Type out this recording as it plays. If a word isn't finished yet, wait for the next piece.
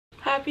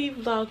Happy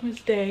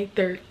Vlogmas Day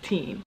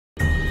 13.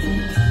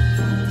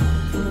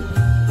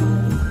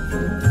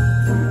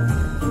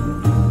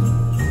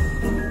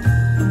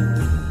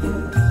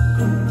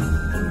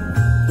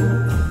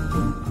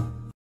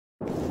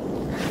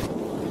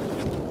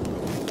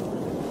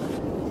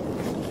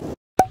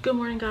 Good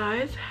morning,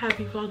 guys.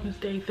 Happy Vlogmas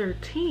Day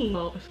 13.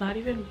 Well, it's not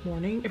even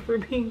morning if we're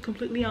being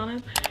completely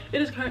honest.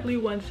 It is currently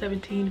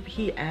 1:17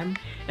 p.m.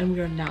 and we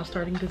are now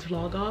starting this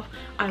vlog off.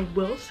 I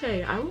will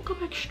say I woke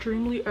up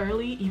extremely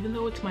early. Even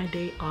though it's my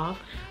day off,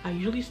 I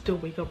usually still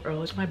wake up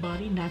early. So my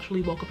body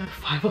naturally woke up at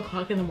 5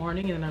 o'clock in the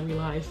morning, and then I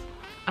realized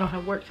I don't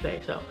have work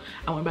today, so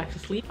I went back to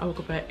sleep. I woke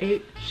up at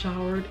 8,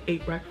 showered,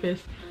 ate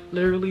breakfast,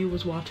 literally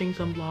was watching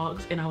some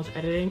vlogs, and I was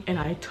editing, and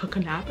I took a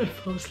nap and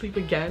fell asleep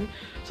again.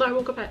 So I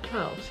woke up at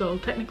 12. So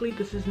technically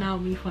this is now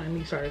me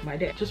finally starting my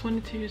day. Just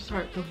wanted to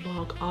start the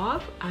vlog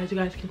off. As you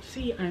guys can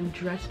see, I'm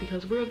dressed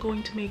because we're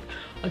going to make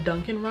a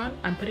Dunkin' run.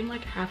 I'm putting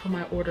like half of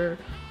my order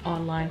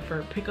online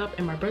for pickup,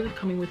 and my brother's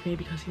coming with me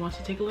because he wants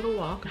to take a little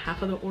walk.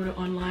 Half of the order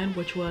online,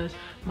 which was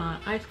my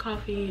iced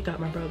coffee, got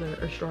my brother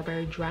a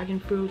strawberry dragon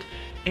fruit,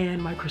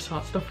 and my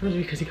croissant stuffers,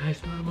 because you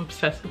guys know I'm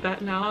obsessed with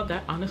that now.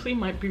 That honestly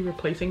might be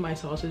replacing my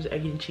sausage,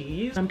 egg, and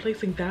cheese. I'm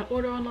placing that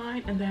order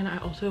online, and then I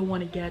also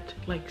want to get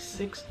like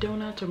 6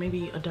 donuts or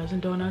maybe a dozen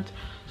donuts.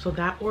 So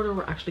that order,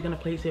 we're actually going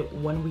to place it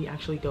when we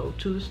actually go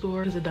to the store,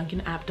 because the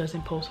Dunkin' app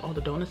doesn't post all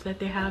the donuts that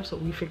they have, so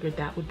we figured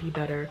that would be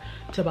better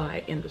to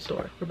buy in the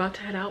store. We're about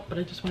to head out, but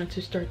I just wanted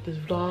to start this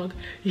vlog.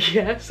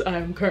 Yes,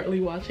 I'm currently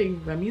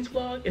watching Remy's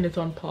vlog and it's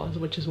on pause,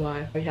 which is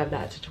why we have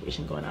that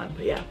situation going on.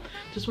 But yeah,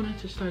 just wanted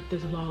to start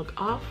this vlog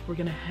off. We're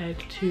gonna head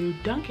to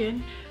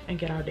Dunkin' and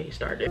get our day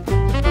started.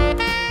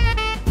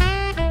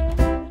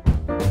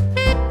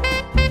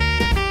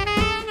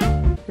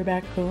 We're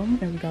back home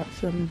and we got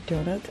some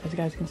donuts. As you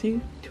guys can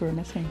see, 2 are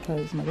missing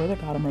because my brother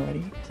got them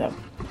already. So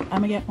I'm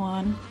gonna get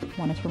one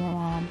is for my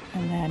mom,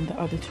 and then the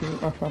other 2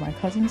 are for my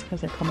cousins because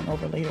they're coming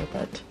over later.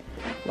 But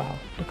wow,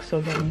 looks so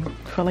yummy.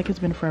 I feel like it's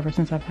been forever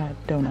since I've had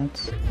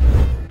donuts.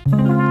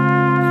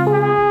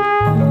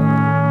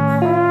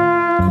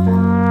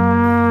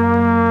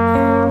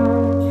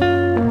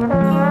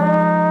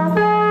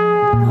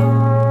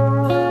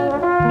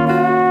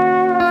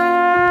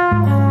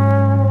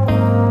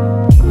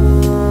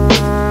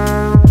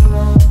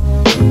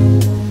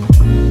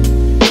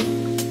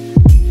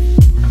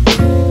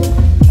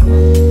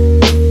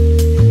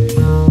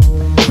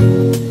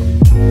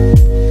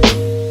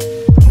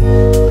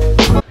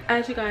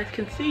 As you guys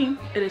can see,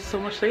 it is so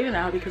much later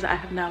now because I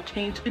have now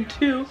changed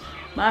into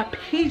my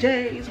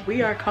PJs.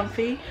 We are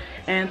comfy,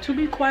 and to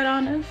be quite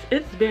honest,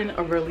 it's been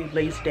a really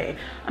lazy day.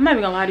 I'm not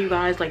even gonna lie to you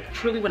guys, like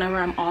truly whenever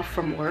I'm off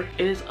from work,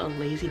 it is a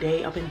lazy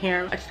day up in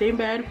here. I stay in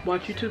bed,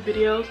 watch YouTube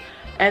videos,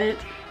 edit.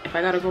 If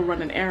I gotta go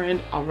run an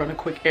errand, I'll run a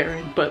quick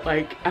errand, but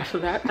like after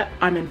that,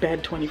 I'm in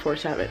bed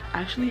 24/7.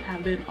 I actually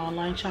have been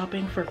online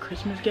shopping for a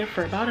Christmas gift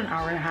for about an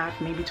hour and a half,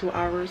 maybe 2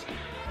 hours,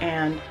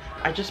 and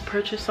I just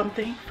purchased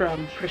something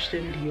from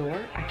Christian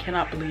Dior. I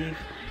cannot believe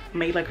I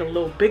made like a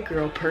little big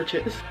girl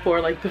purchase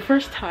for like the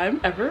first time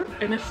ever,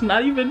 and it's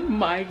not even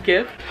my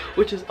gift,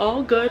 which is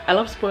all good. I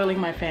love spoiling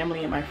my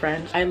family and my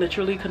friends. I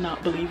literally could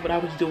not believe what I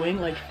was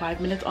doing. Like 5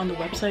 minutes on the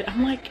website,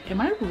 I'm like,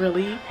 am I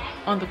really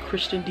on the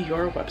Christian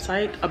Dior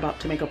website about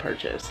to make a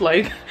purchase?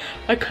 Like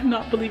I could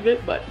not believe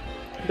it, but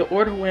the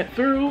order went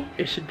through.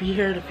 It should be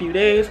here in a few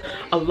days.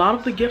 A lot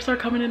of the gifts are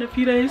coming in a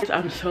few days.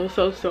 I'm so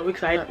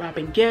excited.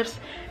 Wrapping gifts,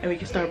 and we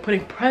can start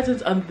putting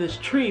presents under this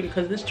tree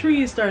because this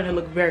tree is starting to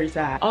look very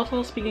sad.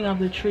 Also, speaking of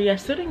the tree, I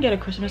still didn't get a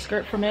Christmas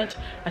skirt from it.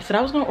 I said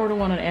I was gonna order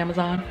one on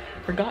Amazon,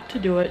 forgot to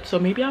do it, so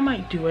maybe I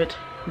might do it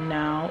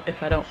now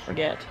if I don't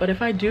forget. But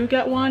if I do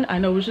get one, I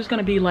know it's just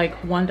gonna be like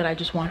one that I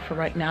just want for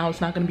right now. It's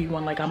not gonna be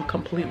one like I'm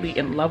completely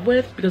in love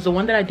with, because the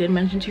one that I did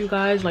mention to you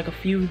guys like a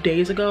few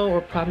days ago,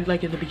 or probably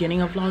like in the beginning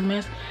of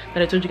Vlogmas,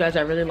 that I told you guys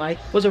I really like,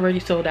 was already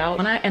sold out.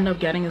 One I end up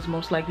getting is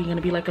most likely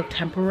gonna be like a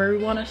temporary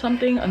one or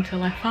something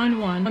until I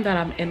find one that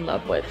I'm in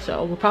love with.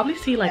 So we'll probably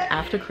see like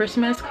after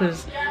Christmas,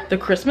 because the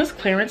Christmas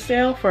clearance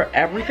sale for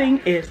everything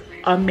is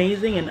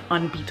amazing and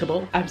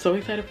unbeatable. I'm so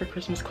excited for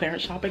Christmas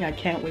clearance shopping. I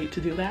can't wait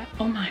to do that.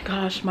 Oh my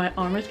gosh, my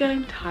arm is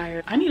getting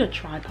tired. I need a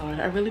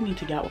tripod. I really need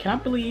to get one.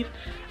 Cannot believe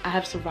I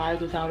have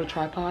survived without a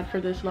tripod for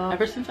this long.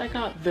 Ever since I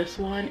got this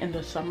one in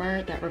the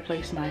summer that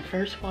replaced my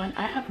first one,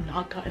 I have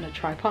not gotten a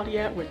tripod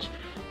yet, which,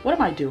 what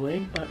am I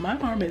doing? But my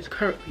arm is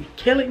currently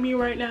killing me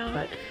right now.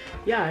 But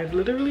yeah, I've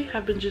literally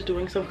have been just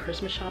doing some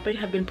Christmas shopping.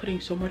 Have been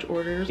putting so much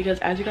orders because,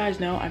 as you guys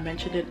know, I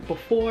mentioned it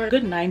before,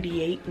 good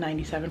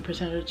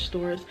 97% of the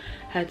stores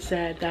had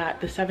said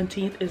that the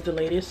 17th is the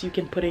latest you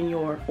can put in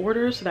your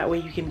orders, so that way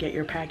you can get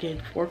your package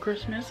for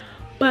Christmas.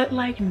 But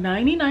like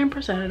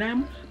 99% of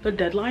them, the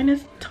deadline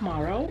is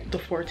tomorrow, the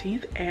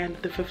 14th and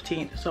the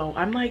 15th. So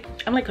I'm like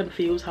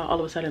confused how all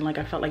of a sudden like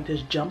I felt like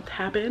this jump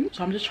happened.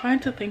 So I'm just trying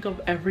to think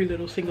of every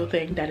little single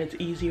thing that it's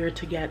easier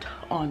to get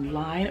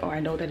online, or I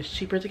know that it's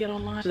cheaper to get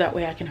online, so that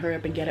way I can hurry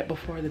up and get it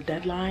before the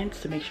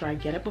deadlines to make sure I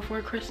get it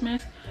before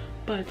Christmas.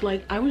 but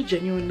like I was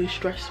genuinely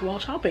stressed while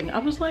shopping. I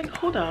was like,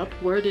 hold up,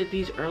 where did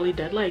these early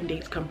deadline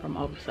dates come from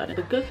all of a sudden?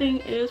 The good thing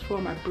is for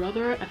my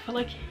brother, I feel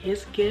like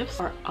his gifts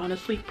are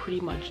honestly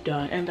pretty much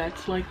done, and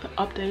that's like the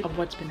update of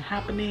what's been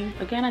happening.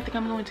 Again, I think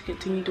I'm going to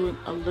continue doing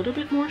a little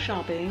bit more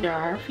shopping. There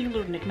are a few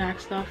little knickknack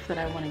stuff that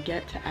I want to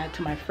get to add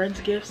to my friends'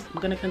 gifts. I'm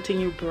gonna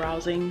continue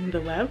browsing the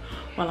web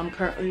while I'm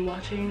currently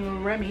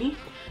watching Remy.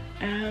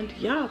 And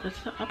yeah,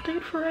 that's the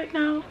update for right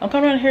now. I'm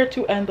coming on here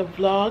to end the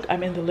vlog.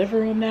 I'm in the living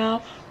room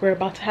now. We're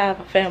about to have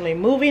a family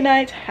movie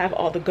night, have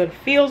all the good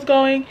feels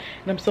going,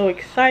 and I'm so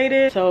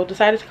excited. So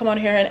decided to come on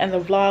here and end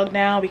the vlog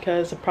now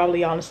because I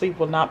probably honestly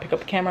will not pick up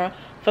the camera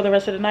for the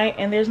rest of the night,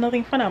 and there's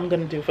nothing fun I'm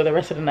gonna do for the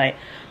rest of the night.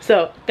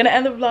 So gonna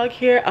end the vlog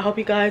here. I hope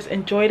you guys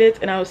enjoyed it,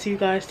 and I will see you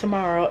guys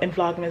tomorrow in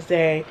Vlogmas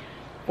Day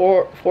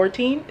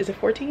 14. Is it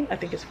 14? I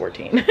think it's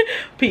 14.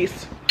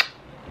 Peace.